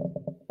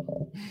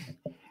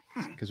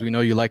 Because we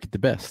know you like it the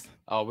best.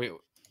 Oh,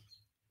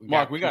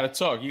 Mark, we got to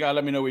talk. You got to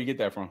let me know where you get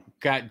that from.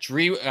 got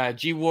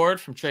G Ward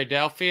from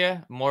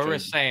Tradelphia.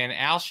 Morris saying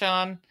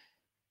Alshon.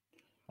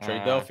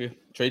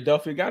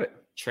 Tradelphia got it.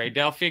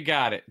 Tradelphia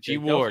got it. G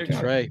Ward.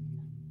 Trey.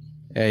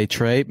 Hey,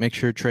 Trey, make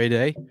sure Trey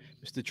Day,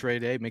 Mr. Trey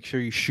Day, make sure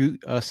you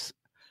shoot us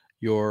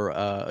your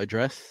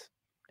address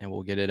and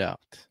we'll get it out.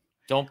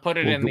 Don't put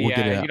it We'll in the.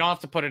 get it out. You don't have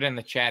to put it in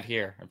the chat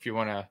here if you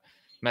want to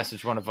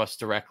message one of us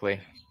directly.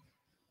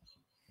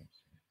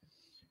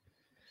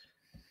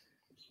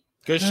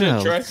 Good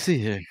shit, Trey. Let's see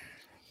here.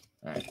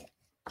 All right.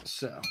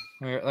 So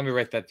let me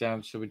write that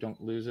down so we don't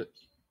lose it.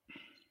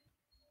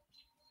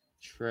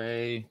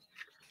 Trey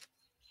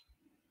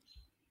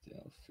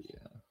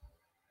Delphia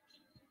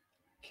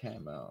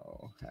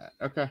camo hat.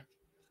 Okay.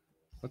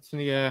 What's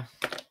the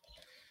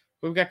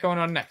what we got going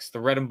on next? The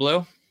red and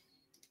blue.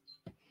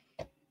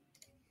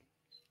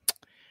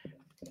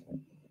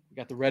 We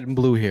got the red and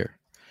blue here.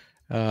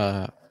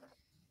 You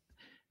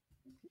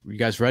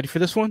guys ready for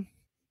this one?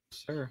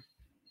 Sure.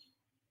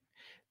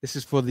 This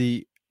is for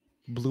the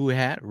blue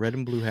hat, red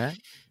and blue hat,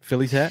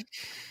 Phillies hat,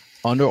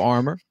 Under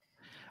Armour.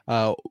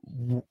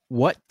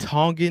 What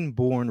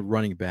Tongan-born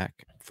running back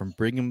from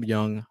Brigham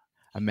Young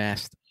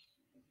amassed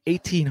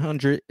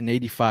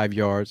 1,885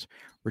 yards,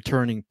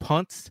 returning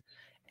punts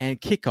and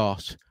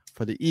kickoffs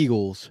for the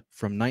Eagles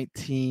from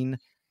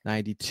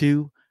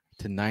 1992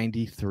 to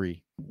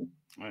 93?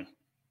 Right.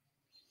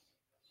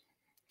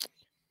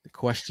 The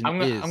question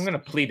I'm is... gonna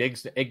plead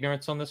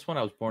ignorance on this one.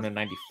 I was born in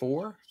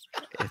 94.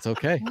 It's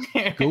okay.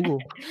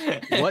 Google.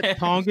 What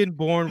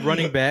Tongan-born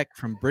running back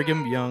from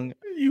Brigham Young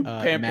You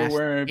amassed pamper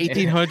wearing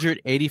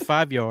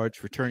 1,885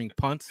 yards, returning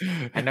punts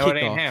and I know it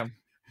ain't kickoffs him.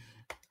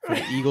 for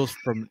the Eagles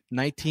from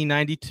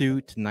 1992 to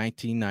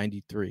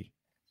 1993?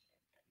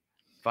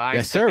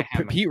 Yes, sir.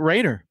 Pete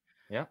Rayner.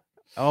 Yeah.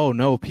 Oh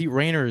no, Pete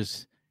Rayner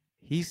is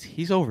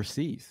he's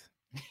overseas.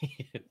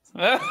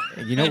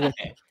 And you know what?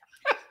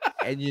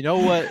 And you know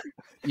what?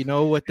 You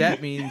know what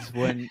that means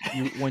when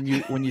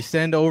you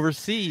send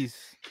overseas.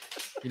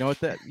 You know what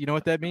that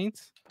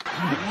means?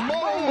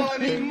 More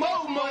money,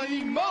 more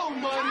money, more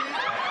money.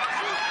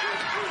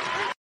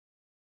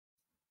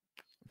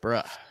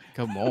 Bruh,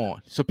 come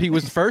on. So Pete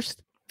was the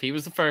first? He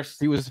was the first.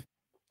 He was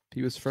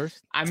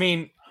first? I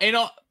mean,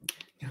 I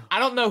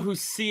don't know who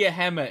Sia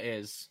Hema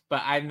is,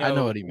 but I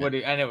know what he meant.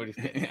 I know what he's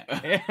getting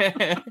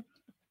at.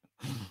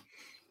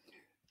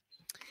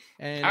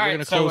 And All we're right,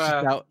 gonna so, close this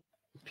out.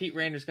 Pete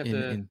Rayner's got in-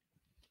 the in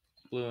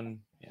blue and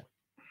yeah.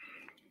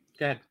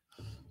 Go ahead.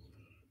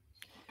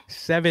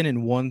 7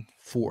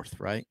 1/4,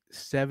 right?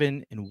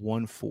 7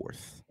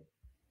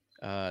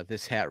 1/4.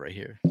 This hat right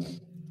here.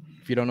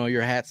 If you don't know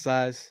your hat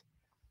size,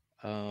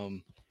 for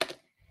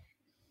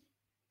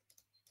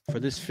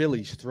this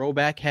Phillies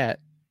throwback hat,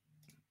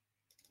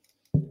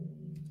 the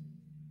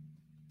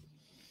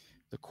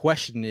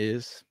question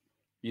is,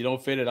 You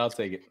don't fit it, I'll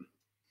take it.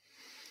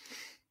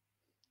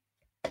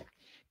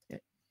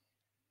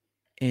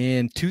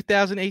 in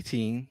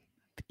 2018,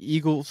 the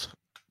Eagles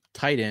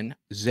tight end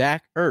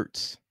Zach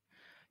Ertz,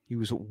 he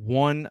was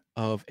one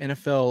of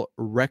NFL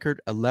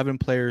record 11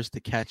 players to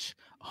catch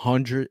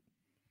 100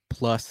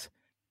 plus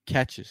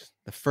catches.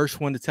 The first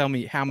one to tell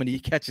me how many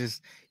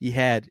catches he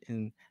had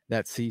in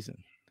that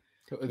season.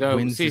 The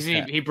Wins this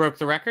season hat. he broke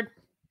the record,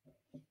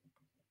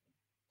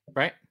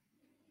 right?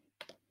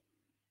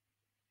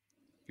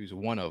 He was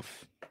one of.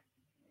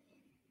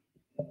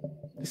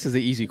 This is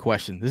the easy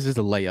question. This is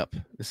the layup.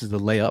 This is the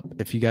layup.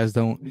 If you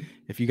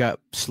got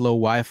slow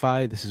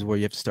Wi-Fi, this is where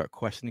you have to start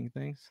questioning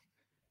things.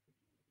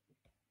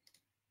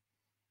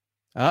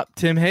 Up,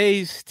 Tim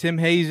Hayes. Tim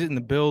Hayes in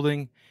the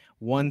building.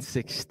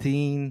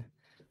 116.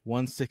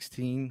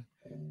 116.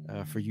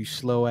 For you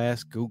slow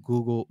ass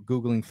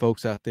Googling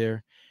folks out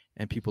there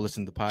and people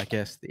listening to the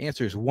podcast. The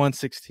answer is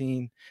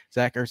 116.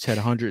 Zach Ertz had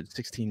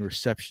 116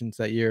 receptions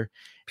that year.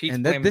 Pete's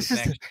And blaming this the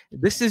is next.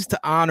 this is to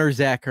honor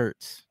Zach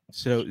Ertz.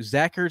 So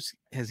Zach Ertz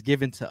has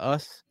given to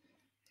us,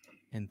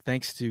 and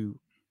thanks to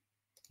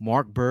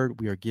Mark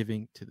Bird, we are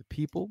giving to the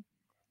people.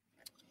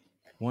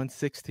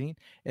 116,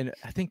 and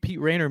I think Pete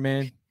Rayner,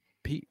 man,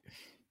 Pete.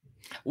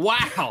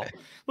 Wow,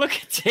 look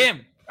at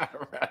Tim.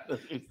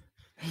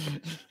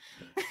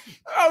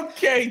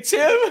 Okay,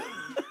 Tim.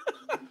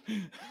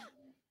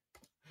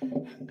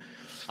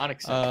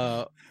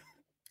 Unacceptable.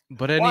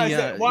 But any,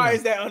 Why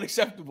is that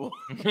unacceptable?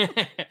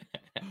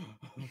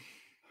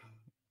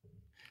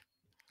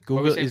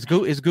 Google What was is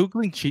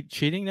Googling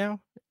cheating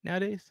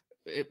nowadays?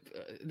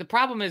 The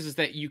problem is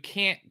that you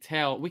can't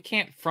tell. We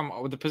can't, from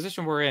the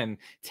position we're in,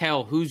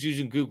 tell who's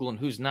using Google and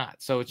who's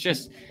not. So it's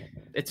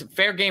a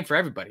fair game for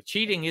everybody.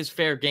 Cheating is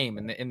fair game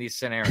in these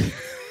scenarios.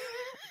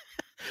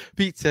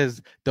 Pete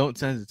says, "Don't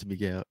send it to me,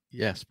 Gail."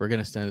 Yes, we're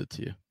gonna send it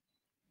to you.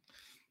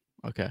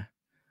 Okay.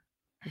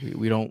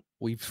 We don't.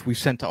 We've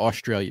sent to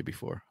Australia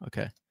before.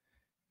 Okay.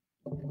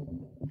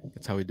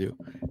 That's how we do.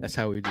 That's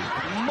how we do.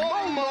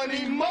 More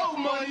money, more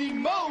money,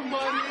 more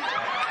money.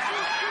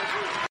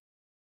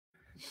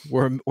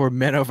 We're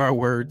men of our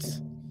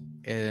words,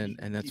 and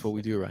that's what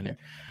we do around here.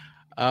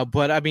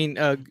 But I mean,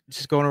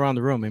 just going around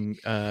the room,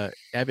 and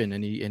Evan,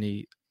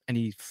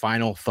 any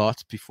final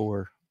thoughts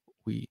before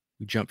we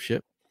jump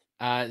ship?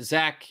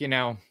 Zach,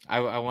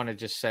 I want to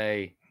just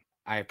say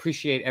I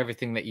appreciate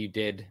everything that you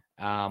did.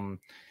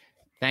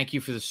 Thank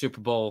you for the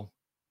Super Bowl.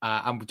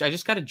 I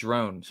just got a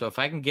drone, so if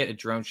I can get a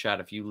drone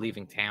shot of you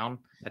leaving town,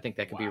 I think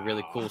that could be a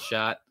really cool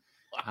shot.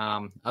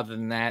 Other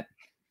than that,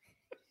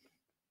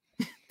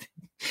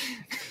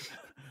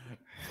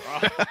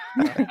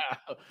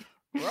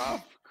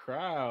 rough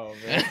crowd,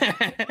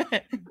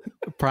 man.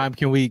 Prime,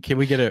 can we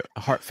get a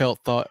heartfelt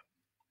thought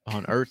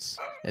on Ertz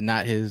and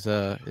not his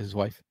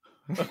wife?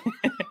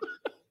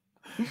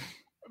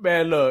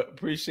 Man, look,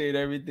 appreciate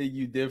everything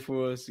you did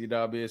for us. I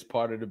mean, it's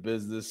part of the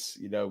business.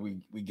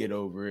 We get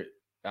over it.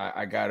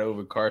 I got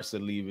over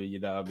Carson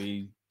leaving. I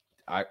mean,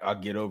 I'll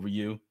get over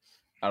you.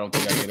 I don't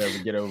think I could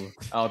ever get over.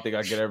 I don't think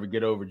I could ever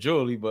get over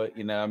Julie, but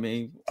what I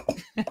mean,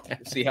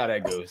 see how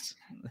that goes.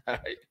 All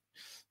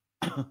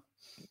right.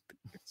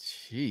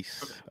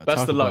 Jeez.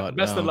 Best of luck.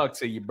 Best of luck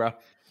to you, bro.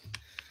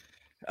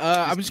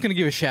 I'm just gonna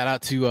give a shout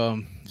out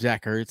to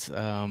Zach Ertz,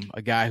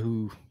 a guy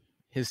who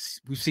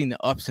we've seen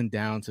the ups and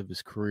downs of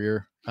his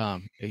career.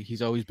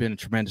 He's always been a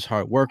tremendous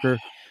hard worker.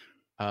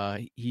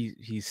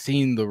 He's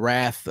seen the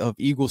wrath of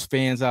Eagles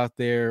fans out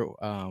there.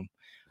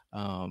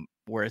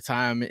 Where a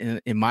time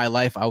in my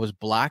life I was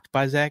blocked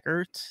by Zach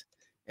Ertz,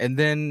 and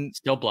then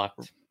still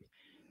blocked.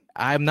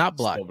 I'm not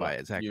blocked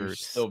by Zach Ertz.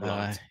 Still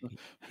blocked.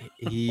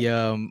 He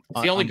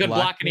it's the only good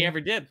blocking he ever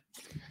did.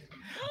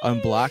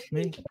 Unblocked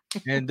me,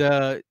 and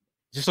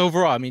just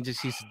overall, I mean,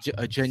 just he's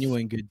a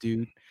genuine good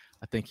dude.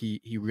 I think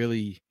he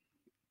really.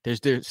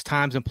 There's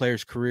times in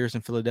players' careers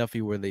in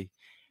Philadelphia where they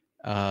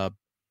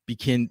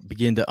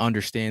begin to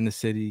understand the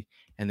city,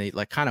 and they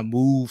like kind of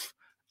move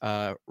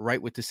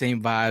right with the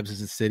same vibes as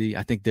the city.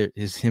 I think that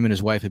him and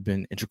his wife have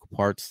been integral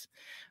parts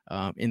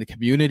in the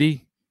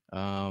community.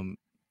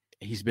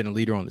 He's been a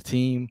leader on the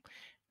team,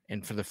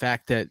 and for the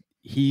fact that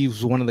he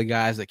was one of the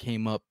guys that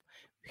came up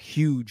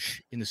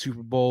huge in the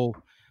Super Bowl,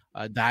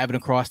 diving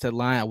across that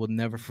line, I will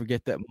never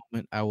forget that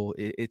moment.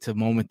 It's a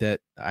moment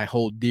that I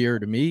hold dear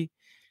to me,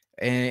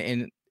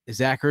 and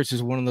Zach Ertz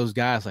is one of those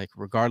guys. Like,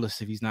 regardless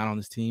if he's not on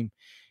this team,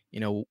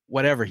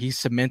 whatever, he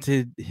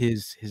cemented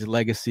his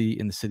legacy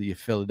in the city of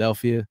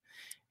Philadelphia,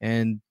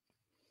 and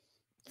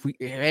we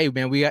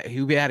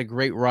had a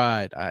great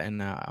ride,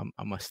 and I'm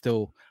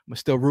still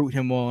root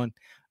him on.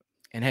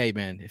 And hey,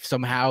 man, if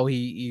somehow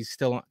he's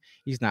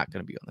not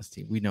going to be on this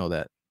team, we know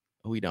that.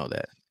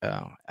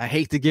 I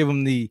hate to give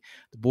him the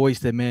boys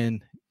to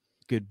men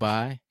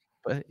goodbye,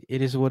 but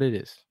it is what it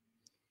is.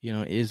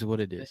 It is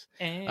what it is.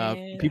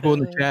 People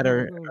in the chat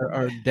are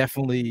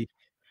definitely.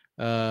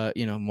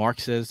 Mark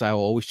says, I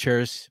will always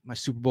cherish my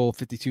Super Bowl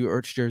 52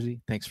 Ertz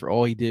jersey. Thanks for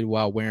all he did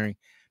while wearing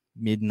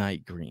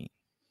midnight green.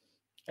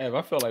 Hey,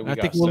 I feel like I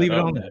think we'll leave it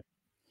on that.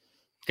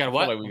 Got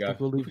what? Like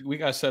we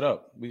got set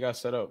up. We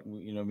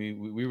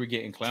were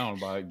getting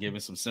clowned by giving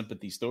some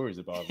sympathy stories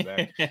about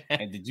that.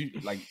 And did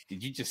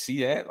you just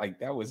see that? Like,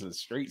 that was a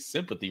straight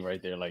sympathy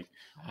right there. Like,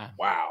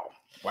 wow,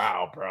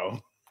 bro.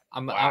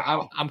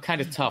 I'm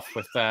kind of tough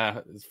with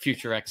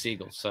future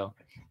ex-Eagles, so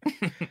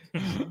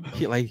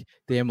like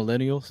damn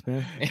millennials,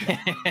 man.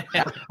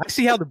 I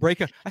see how the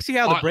breakup. See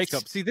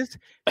this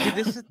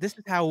is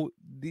how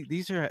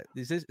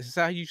this is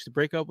how you used to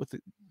break up with the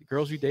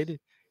girls you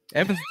dated.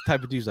 Evan's the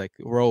type of dude's like,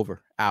 we're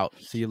over, out,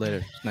 see you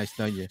later. It's nice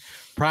knowing you.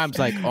 Prime's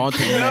like, on to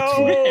the next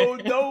one.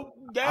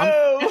 Don't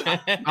go.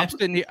 I'm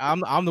sitting here.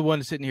 I'm the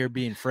one sitting here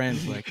being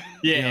friends. Like,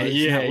 yeah,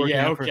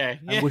 okay.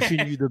 I'm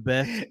wishing you the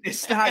best.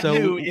 It's not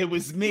you. It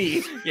was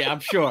me. Yeah,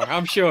 I'm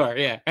sure.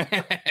 Yeah.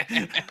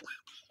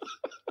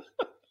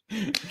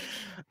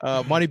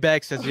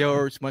 Moneybag says, yo,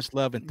 Ertz, much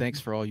love and thanks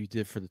for all you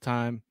did for the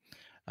time.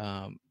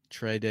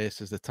 Trey Day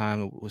says the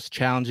time was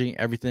challenging.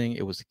 Everything,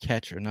 it was a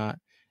catch or not.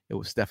 It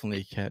was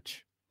definitely a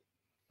catch.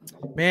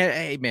 Man,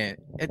 hey, man,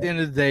 at the end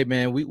of the day,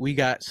 man, we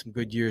got some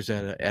good years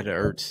at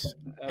Ertz.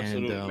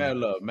 Absolutely. And,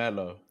 mad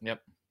love.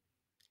 Yep.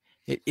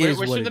 It is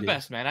wish what him it the is.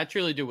 best, man. I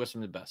truly do wish him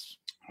the best.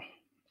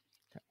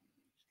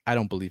 I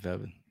don't believe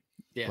Evan.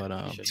 Yeah, but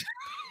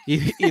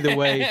either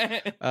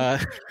way,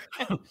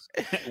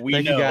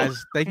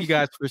 thank you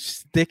guys for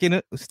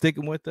sticking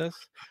with us.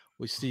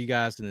 We'll see you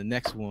guys in the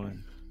next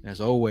one.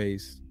 As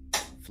always,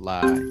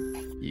 fly,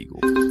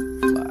 Eagles,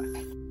 fly.